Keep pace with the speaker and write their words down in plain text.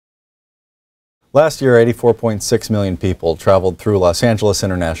Last year, 84.6 million people traveled through Los Angeles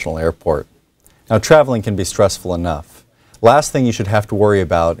International Airport. Now, traveling can be stressful enough. Last thing you should have to worry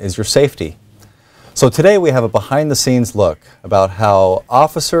about is your safety. So today we have a behind-the-scenes look about how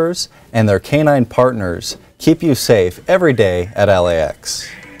officers and their canine partners keep you safe every day at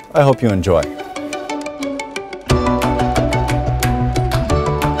LAX. I hope you enjoy.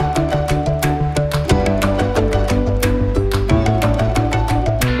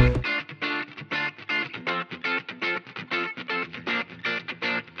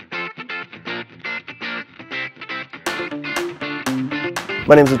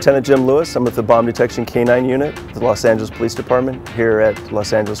 My name is Lieutenant Jim Lewis. I'm with the Bomb Detection Canine Unit at the Los Angeles Police Department here at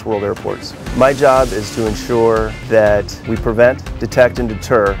Los Angeles World Airports. My job is to ensure that we prevent, detect, and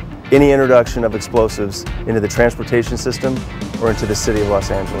deter any introduction of explosives into the transportation system or into the city of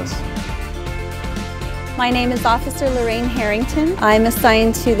Los Angeles. My name is Officer Lorraine Harrington. I'm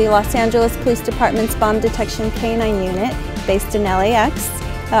assigned to the Los Angeles Police Department's Bomb Detection Canine Unit based in LAX.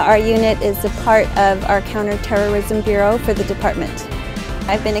 Our unit is a part of our Counterterrorism Bureau for the department.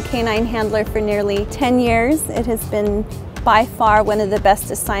 I've been a canine handler for nearly 10 years. It has been by far one of the best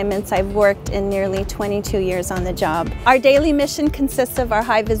assignments I've worked in nearly 22 years on the job. Our daily mission consists of our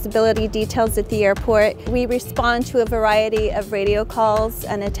high visibility details at the airport. We respond to a variety of radio calls,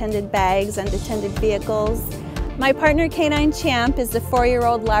 unattended bags, unattended vehicles. My partner Canine Champ is a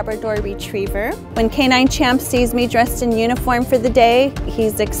 4-year-old Labrador Retriever. When Canine Champ sees me dressed in uniform for the day,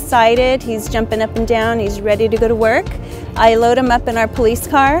 he's excited, he's jumping up and down, he's ready to go to work. I load him up in our police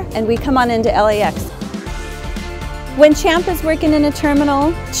car and we come on into LAX. When Champ is working in a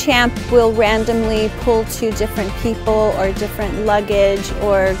terminal, Champ will randomly pull to different people or different luggage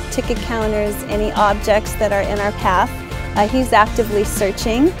or ticket counters, any objects that are in our path. He's actively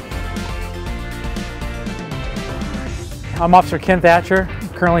searching. I'm Officer Ken Thatcher,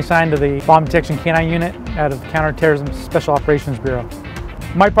 currently assigned to the Bomb Detection Canine Unit out of the Counterterrorism Special Operations Bureau.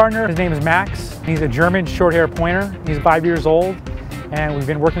 My partner, his name is Max. He's a German short-hair pointer. He's 5 years old, and we've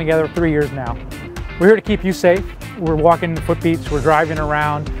been working together for 3 years now. We're here to keep you safe. We're walking the footbeats, we're driving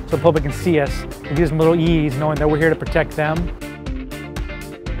around so the public can see us. It gives them a little ease knowing that we're here to protect them.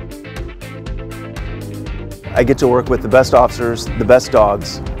 I get to work with the best officers, the best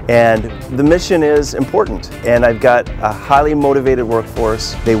dogs, and the mission is important. And I've got a highly motivated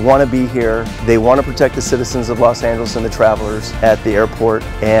workforce. They want to be here. They want to protect the citizens of Los Angeles and the travelers at the airport,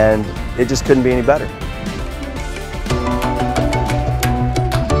 and it just couldn't be any better.